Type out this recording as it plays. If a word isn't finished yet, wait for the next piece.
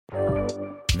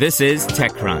This is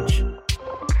TechCrunch.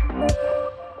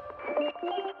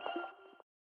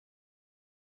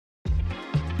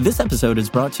 This episode is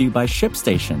brought to you by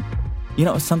ShipStation. You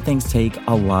know, some things take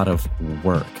a lot of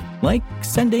work, like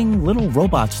sending little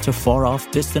robots to far-off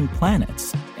distant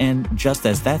planets. And just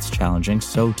as that's challenging,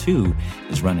 so too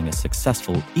is running a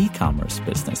successful e-commerce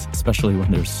business, especially when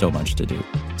there's so much to do.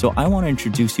 So I want to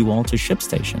introduce you all to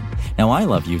ShipStation. Now, I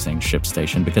love using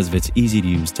ShipStation because of its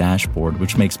easy-to-use dashboard,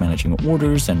 which makes managing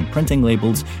orders and printing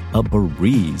labels a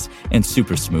breeze and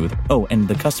super smooth. Oh, and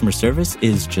the customer service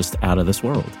is just out of this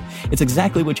world. It's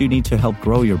exactly what you need to help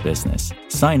grow your business.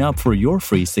 Sign up for your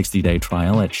free 60-day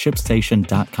trial at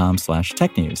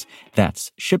shipstation.com/technews.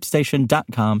 That's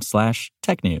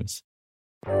shipstation.com/technews.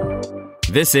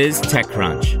 This is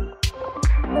TechCrunch.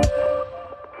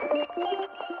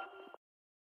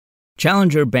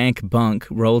 Challenger bank Bunq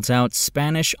rolls out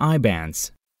Spanish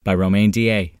IBANs by Romain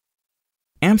D.A.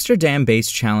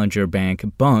 Amsterdam-based challenger bank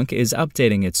Bunq is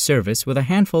updating its service with a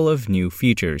handful of new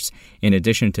features. In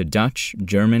addition to Dutch,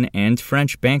 German, and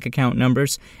French bank account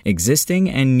numbers, existing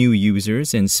and new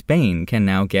users in Spain can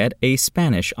now get a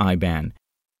Spanish IBAN.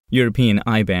 European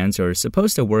IBANs are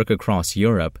supposed to work across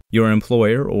Europe. Your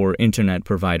employer or internet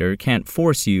provider can't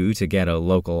force you to get a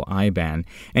local IBAN,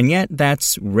 and yet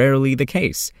that's rarely the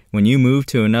case. When you move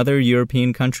to another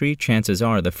European country, chances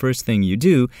are the first thing you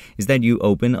do is that you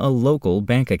open a local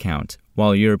bank account.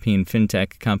 While European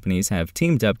fintech companies have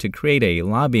teamed up to create a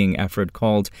lobbying effort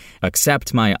called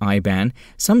Accept My IBAN,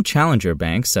 some challenger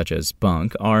banks, such as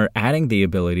Bunq, are adding the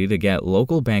ability to get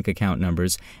local bank account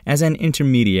numbers as an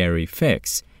intermediary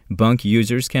fix. Bunq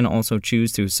users can also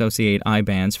choose to associate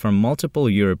IBANs from multiple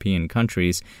European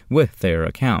countries with their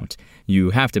account.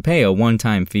 You have to pay a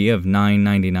one-time fee of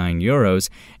 €9.99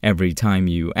 every time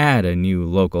you add a new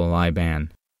local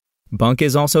IBAN. Bunq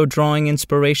is also drawing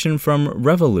inspiration from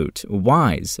Revolut,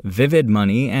 Wise, Vivid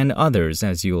Money, and others,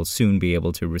 as you'll soon be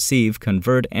able to receive,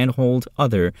 convert, and hold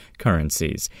other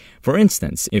currencies. For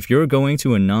instance, if you're going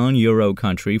to a non-Euro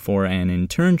country for an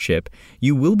internship,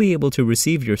 you will be able to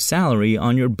receive your salary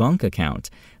on your Bunq account.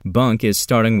 Bunq is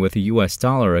starting with US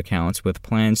dollar accounts with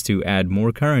plans to add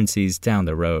more currencies down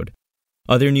the road.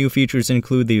 Other new features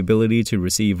include the ability to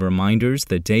receive reminders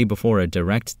the day before a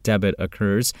direct debit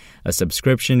occurs, a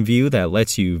subscription view that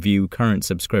lets you view current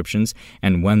subscriptions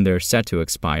and when they're set to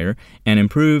expire, an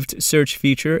improved search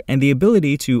feature, and the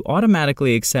ability to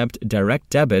automatically accept direct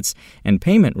debits and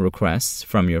payment requests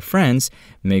from your friends.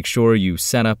 Make sure you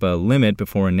set up a limit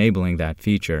before enabling that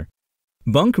feature.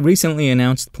 Bunq recently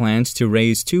announced plans to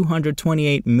raise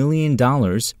 $228 million,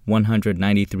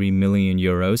 €193 million,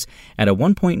 at a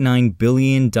 $1.9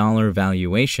 billion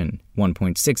valuation,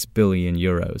 €1.6 billion.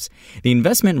 The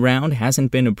investment round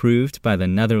hasn't been approved by the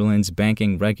Netherlands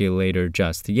banking regulator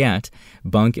just yet.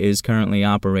 Bunq is currently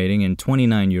operating in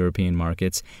 29 European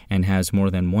markets and has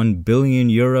more than €1 billion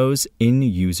in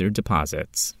user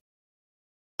deposits.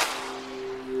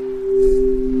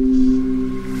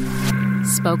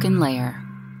 Spoken Layer.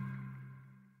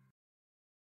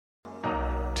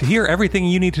 To hear everything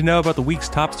you need to know about the week's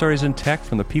top stories in tech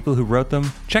from the people who wrote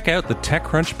them, check out the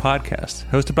TechCrunch podcast,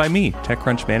 hosted by me,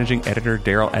 TechCrunch managing editor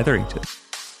Daryl Etherington.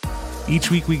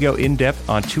 Each week we go in-depth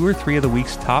on 2 or 3 of the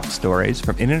week's top stories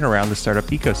from in and around the startup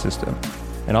ecosystem.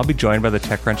 And I'll be joined by the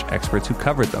TechCrunch experts who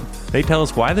covered them. They tell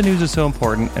us why the news is so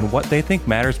important and what they think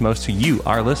matters most to you,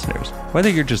 our listeners, whether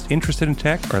you're just interested in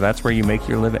tech or that's where you make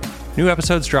your living. New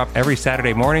episodes drop every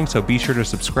Saturday morning, so be sure to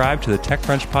subscribe to the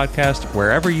TechCrunch podcast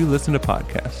wherever you listen to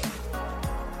podcasts.